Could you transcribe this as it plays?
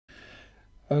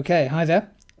Okay, hi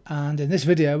there, and in this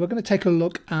video we're going to take a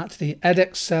look at the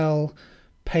Edexcel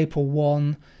paper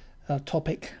 1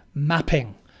 topic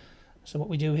mapping. So what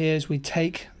we do here is we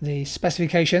take the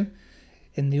specification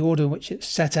in the order in which it's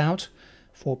set out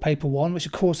for paper 1, which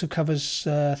of course covers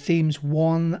themes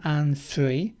 1 and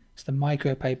 3. It's the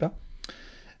micro paper,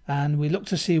 and we look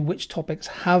to see which topics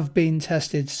have been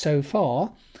tested so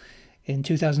far in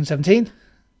 2017,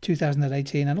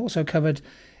 2018, and also covered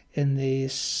in the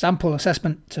sample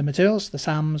assessment materials, the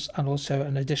SAMs, and also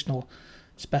an additional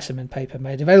specimen paper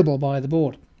made available by the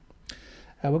board.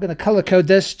 We're going to color code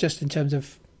this just in terms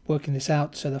of working this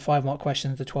out, so the 5-mark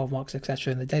questions, the 12 marks,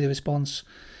 etc., and the data response,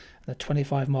 and the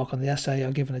 25 mark on the essay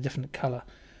are given a different color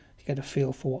to get a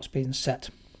feel for what's been set.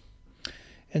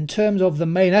 In terms of the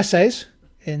main essays,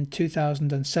 in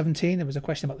 2017 there was a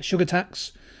question about the sugar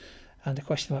tax and a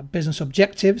question about business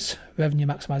objectives, revenue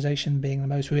maximisation being the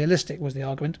most realistic was the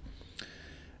argument.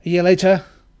 A year later,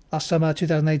 last summer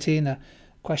 2018, a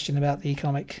question about the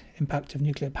economic impact of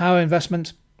nuclear power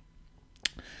investment,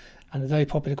 and a very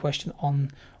popular question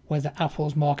on whether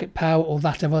Apple's market power or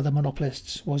that of other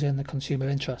monopolists was in the consumer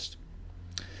interest.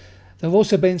 There have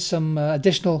also been some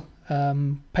additional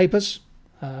papers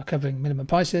covering minimum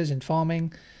prices in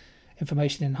farming,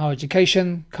 information in higher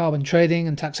education, carbon trading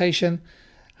and taxation,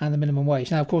 and the minimum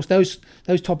wage. Now, of course, those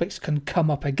topics can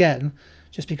come up again.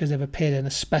 Just because they've appeared in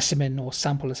a specimen or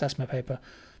sample assessment paper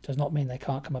does not mean they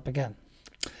can't come up again.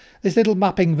 This little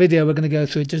mapping video we're going to go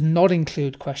through does not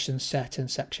include questions set in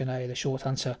section A, the short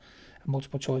answer and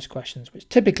multiple choice questions, which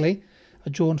typically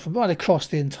are drawn from right across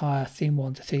the entire theme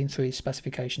 1 to theme 3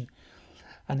 specification,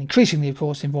 and increasingly, of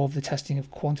course, involve the testing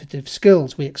of quantitative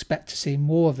skills. We expect to see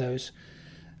more of those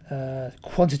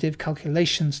quantitative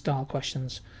calculation style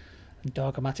questions and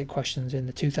diagrammatic questions in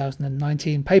the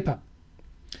 2019 paper.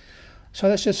 So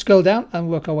let's just scroll down and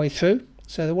work our way through.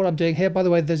 So what I'm doing here, by the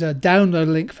way, there's a download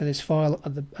link for this file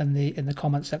in the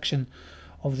comment section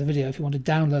of the video. If you want to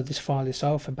download this file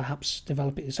yourself and perhaps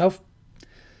develop it yourself,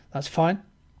 that's fine.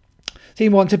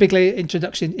 Theme 1, typically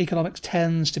introduction economics,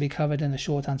 tends to be covered in the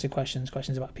short answer questions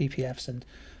about PPFs and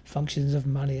functions of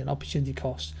money and opportunity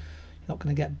costs. You're not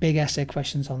going to get big essay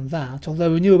questions on that,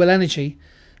 although renewable energy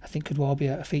I think could well be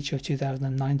a feature of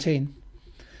 2019.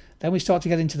 Then we start to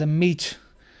get into the meat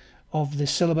of the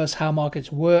syllabus, how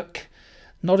markets work.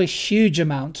 Not a huge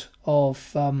amount of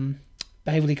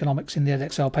behavioural economics in the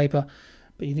Edexcel paper,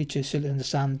 but you need to certainly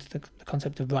understand the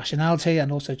concept of rationality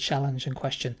and also challenge and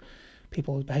question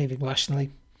people behaving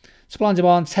rationally. Supply and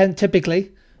demand,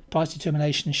 typically, price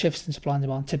determination, shifts in supply and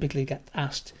demand typically get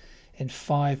asked in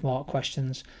 5-mark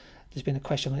questions. There's been a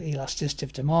question on elasticity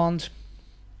of demand.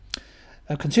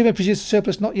 Consumer producer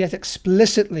surplus, not yet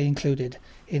explicitly included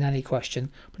in any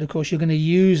question, but of course you're going to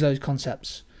use those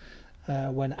concepts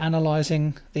when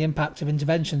analysing the impact of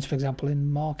interventions, for example,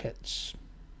 in markets.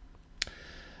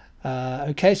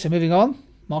 Okay, so moving on,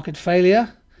 market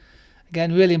failure.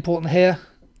 Again, really important here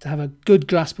to have a good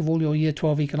grasp of all your Year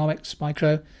 12 economics,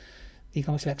 micro, the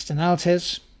economics of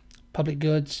externalities, public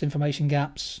goods, information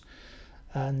gaps,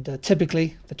 and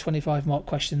typically the 25-mark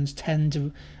questions tend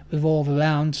to revolve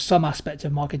around some aspect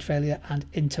of market failure and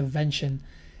intervention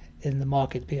in the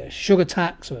market, be it a sugar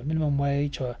tax or a minimum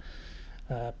wage or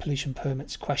a pollution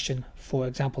permits question. For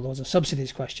example, there was a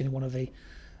subsidies question in one of the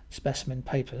specimen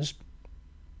papers.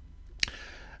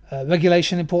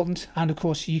 Regulation important, and of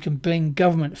course you can bring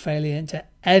government failure into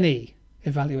any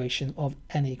evaluation of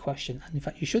any question, and in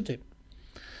fact you should do.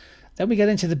 Then we get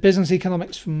into the business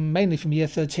economics mainly from year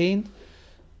 13.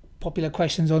 Popular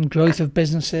questions on growth of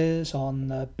businesses,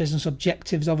 on business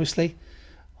objectives, obviously.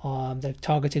 They've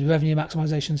targeted revenue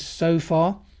maximisation so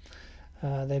far.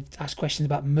 They've asked questions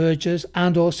about mergers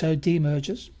and also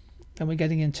demergers. Then we're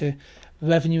getting into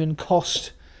revenue and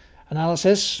cost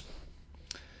analysis.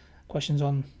 Questions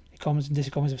on economies and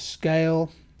diseconomies of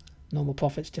scale, normal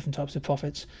profits, different types of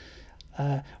profits.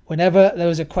 Whenever there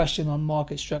is a question on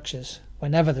market structures,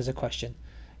 whenever there's a question,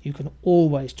 you can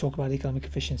always talk about economic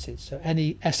efficiencies. So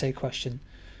any essay question,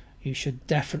 you should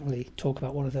definitely talk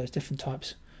about one of those different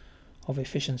types of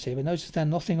efficiency. But notice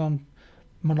then nothing on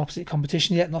monopoly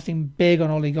competition yet, nothing big on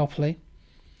oligopoly,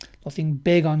 nothing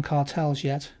big on cartels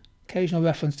yet. Occasional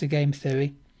reference to game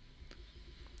theory.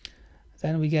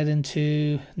 Then we get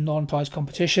into non-price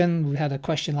competition. We had a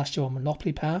question last year on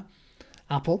monopoly power,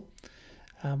 Apple.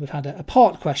 We've had a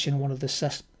part question in one of the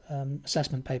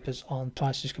assessment papers on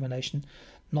price discrimination.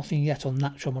 Nothing yet on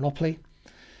natural monopoly.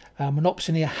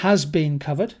 Monopsony has been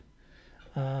covered,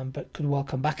 but could well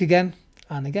come back again.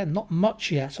 And again, not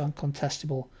much yet on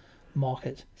contestable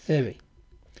market theory.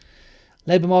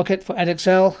 Labour market for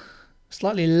Edexcel,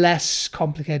 Slightly less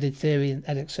complicated theory in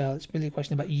Edexcel. It's really a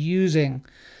question about using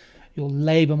your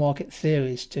labour market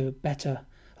theories to better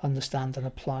understand and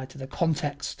apply to the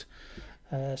context.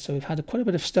 So we've had quite a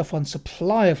bit of stuff on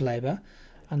supply of labour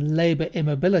and labour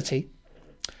immobility,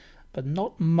 but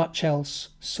not much else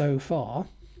so far.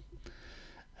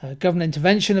 Government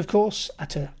intervention, of course,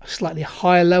 at a slightly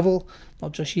higher level,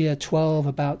 not just year 12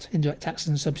 about indirect taxes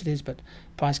and subsidies, but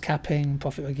price capping,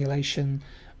 profit regulation,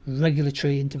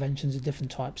 regulatory interventions of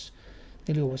different types.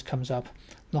 Nearly always comes up.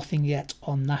 Nothing yet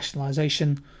on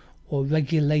nationalisation or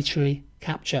regulatory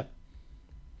capture.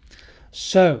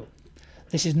 So,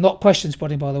 this is not question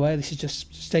spotting, by the way, this is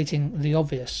just stating the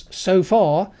obvious. So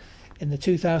far, in the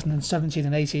 2017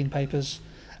 and 18 papers,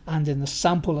 and in the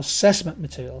sample assessment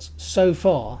materials, so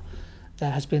far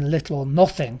there has been little or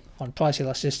nothing on price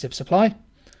elasticity of supply,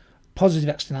 positive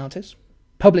externalities,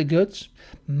 public goods,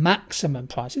 maximum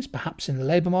prices, perhaps in the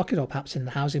labour market or perhaps in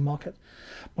the housing market,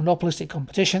 monopolistic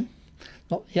competition,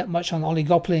 not yet much on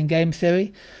oligopoly and game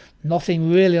theory,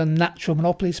 nothing really on natural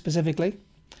monopoly specifically.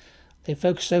 They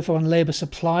focus so far on labour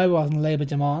supply rather than labour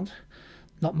demand,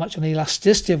 not much on the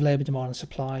elasticity of labour demand and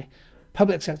supply,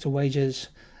 public sector wages,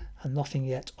 and nothing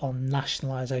yet on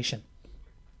nationalisation.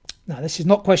 Now, this is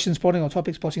not question spotting or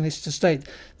topic spotting. This is to state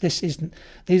these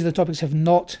are the topics have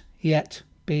not yet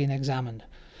been examined.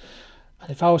 And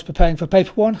if I was preparing for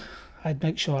paper 1, I'd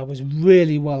make sure I was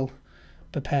really well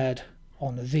prepared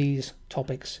on these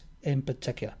topics in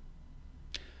particular.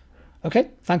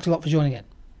 Okay, thanks a lot for joining in.